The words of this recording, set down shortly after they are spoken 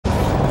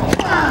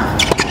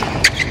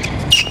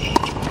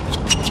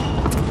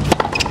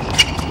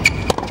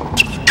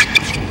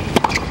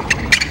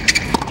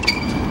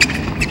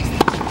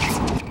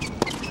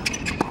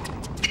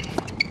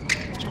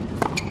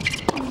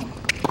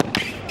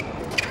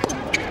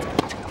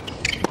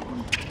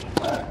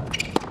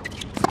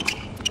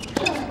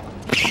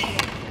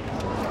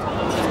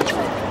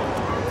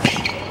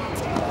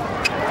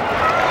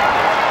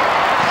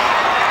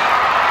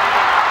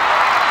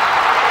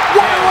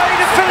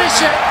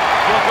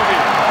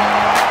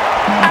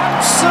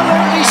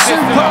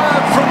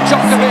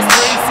Look at this,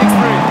 3-6-3.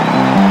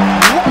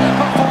 What a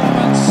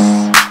performance.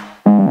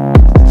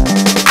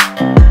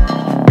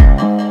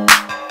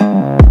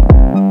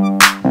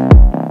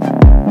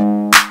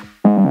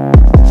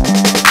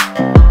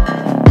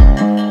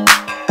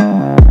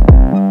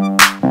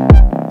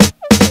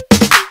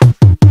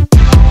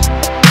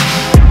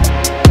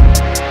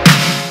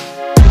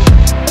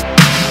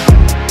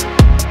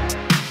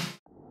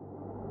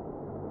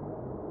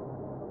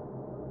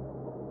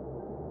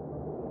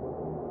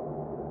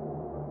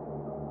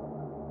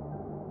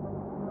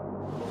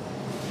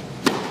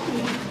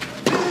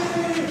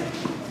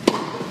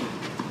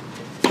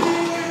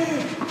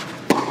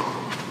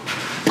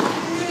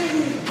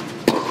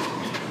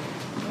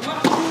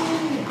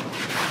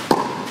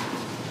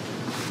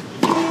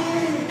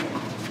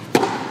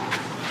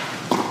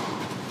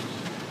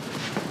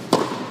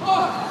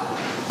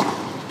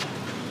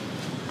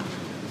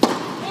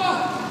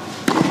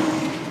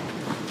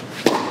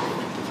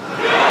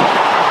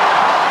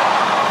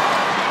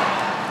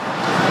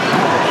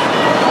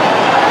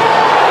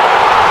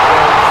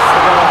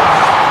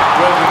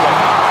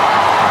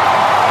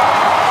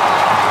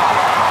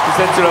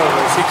 Central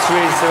 6-3,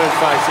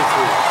 7-5,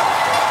 6-3.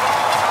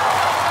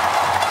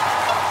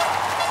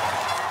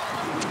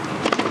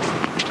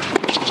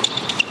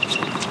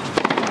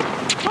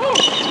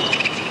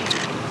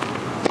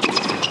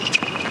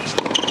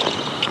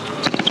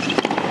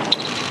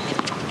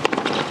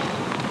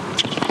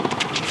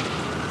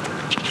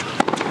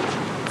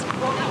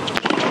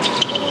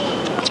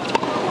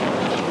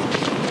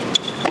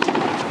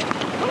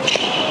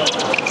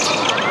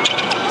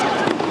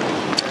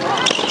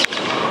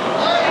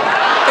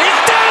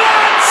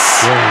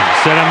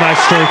 Será mais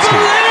forte.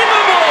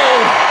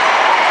 Unbelievable!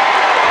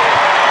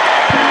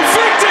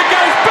 Victor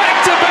goes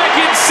back-to-back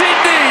in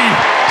Sydney.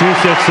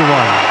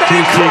 2-6-1,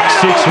 2-6,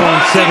 6-1,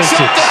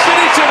 7-6. To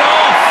finish it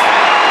off.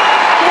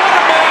 What a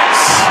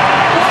match!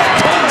 What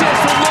a contest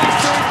from these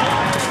three players.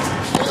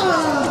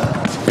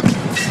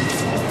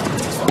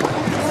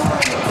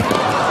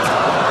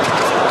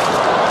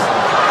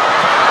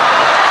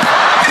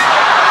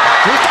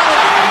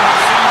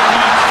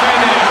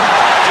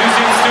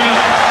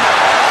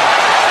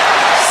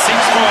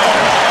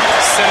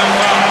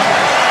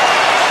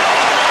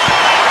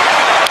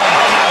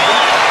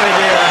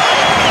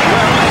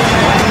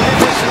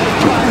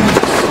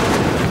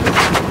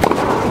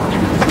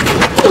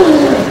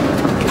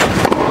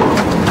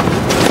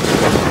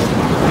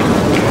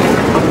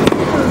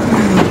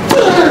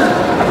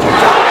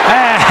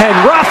 And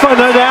Rafa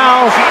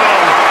Nadal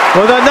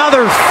with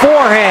another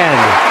forehand.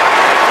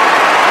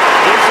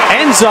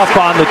 Ends up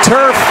on the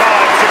turf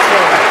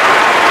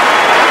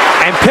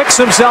and picks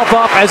himself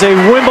up as a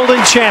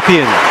Wimbledon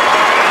champion.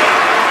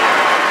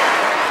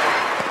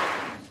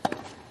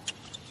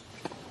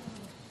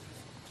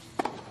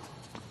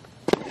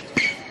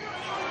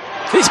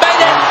 He's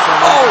made it!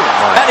 Oh,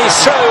 and he's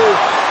through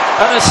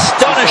an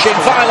astonishing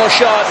final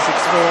shot.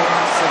 6-4,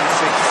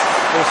 7-6,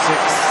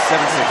 4-6,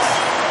 7-6.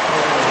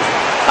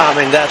 I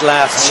mean, that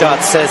last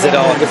shot says it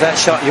all, because that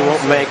shot you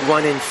won't make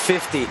 1 in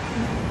 50.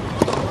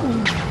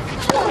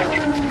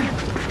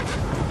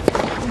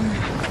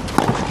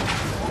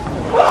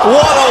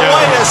 What a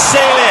way to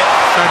seal it!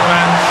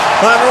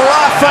 And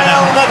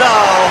Rafael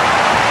Nadal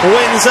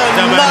wins a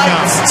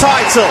ninth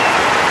title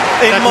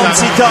in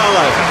Monte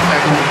Carlo.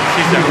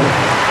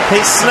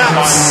 He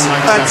snaps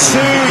a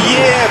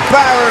 2-year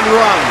barren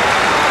run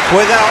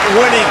without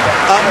winning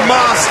a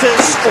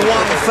Masters 1000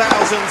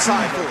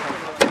 title.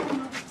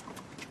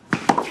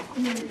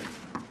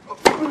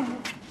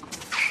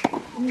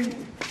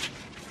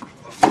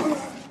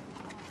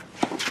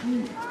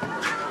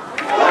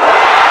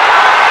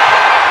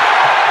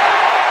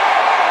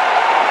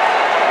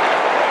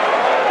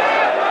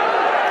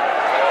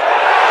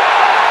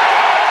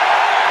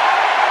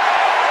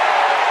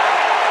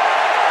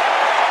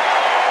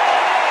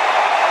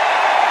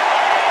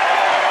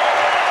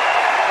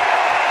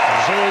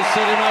 Joël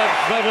Solima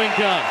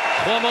Wawrinka,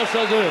 3 manches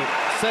à 2,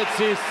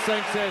 7-6,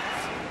 5-7.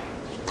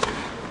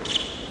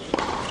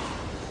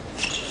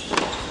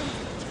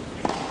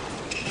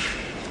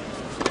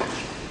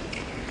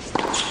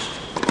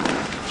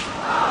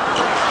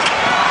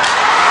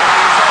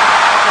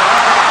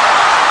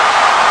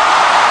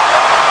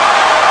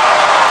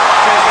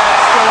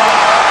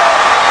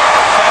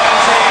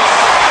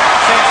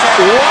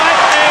 What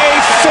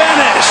a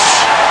finish!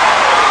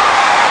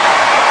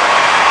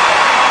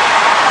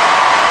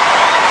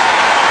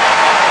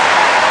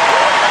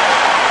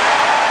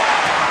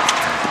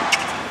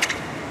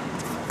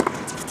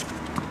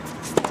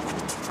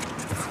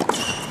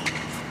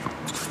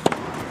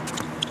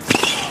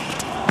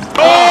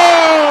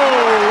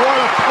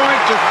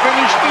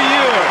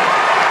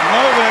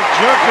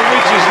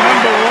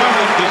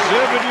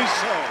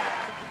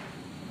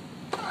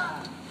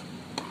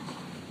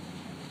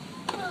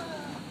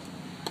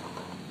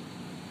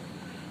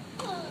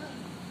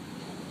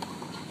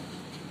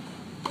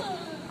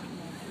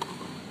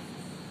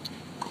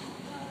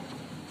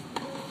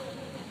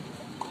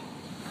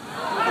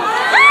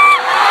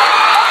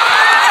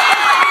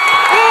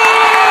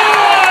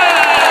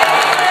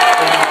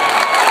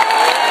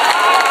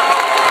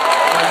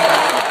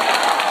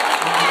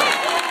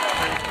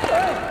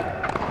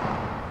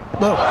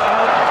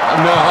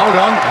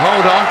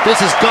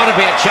 has got to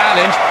be a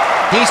challenge.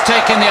 He's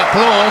taken the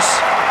applause.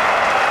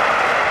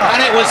 And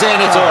it was in,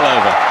 it's all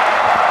over.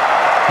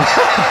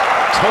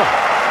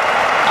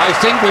 I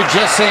think we've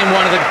just seen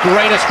one of the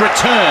greatest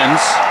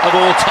returns of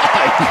all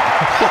time.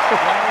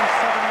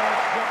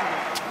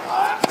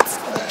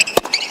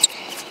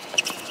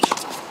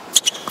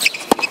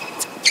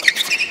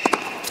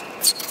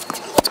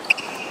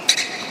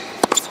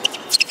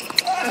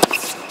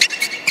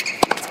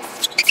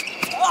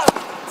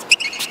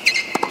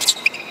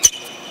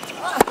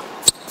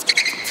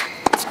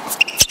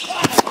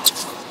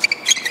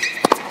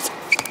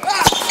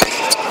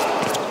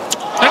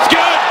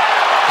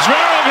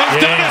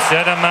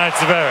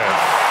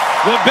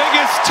 The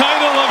biggest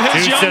title of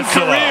his young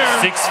career.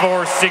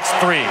 6-4,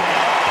 6-3.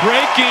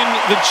 Breaking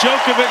the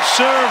Djokovic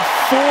serve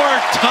 4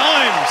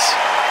 times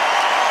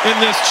in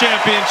this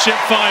championship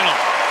final.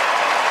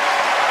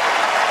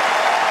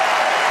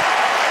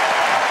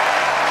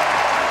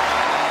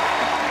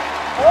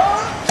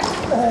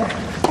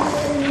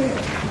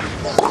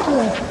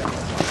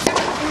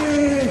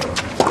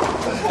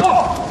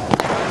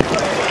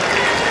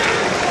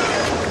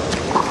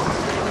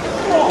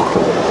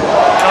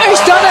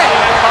 He's done it!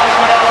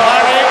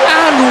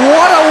 And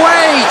what a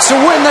way to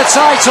win the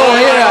title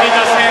here!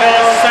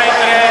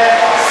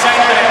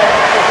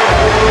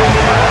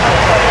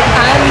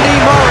 Andy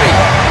Murray.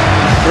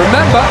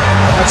 Remember,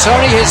 that's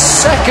only his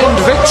second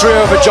victory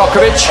over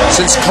Djokovic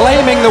since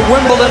claiming the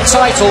Wimbledon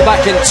title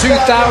back in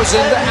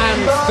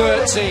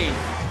 2013.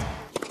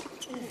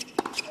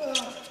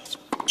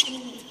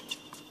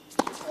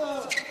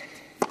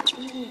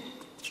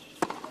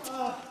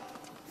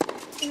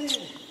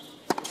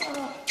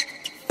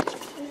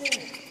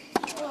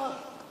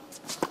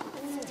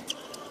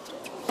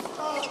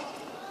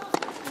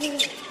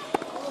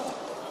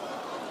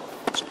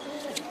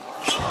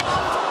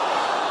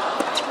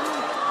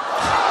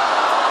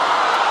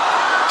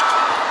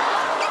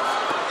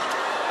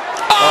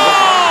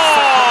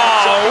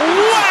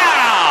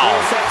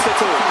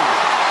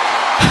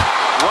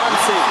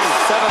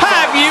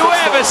 Have you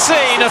ever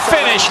seen a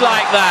finish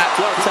like that?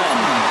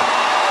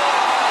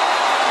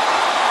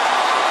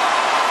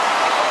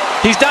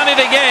 He's done it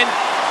again.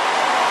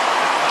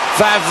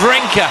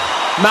 Wawrinka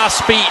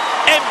must be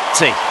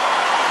empty.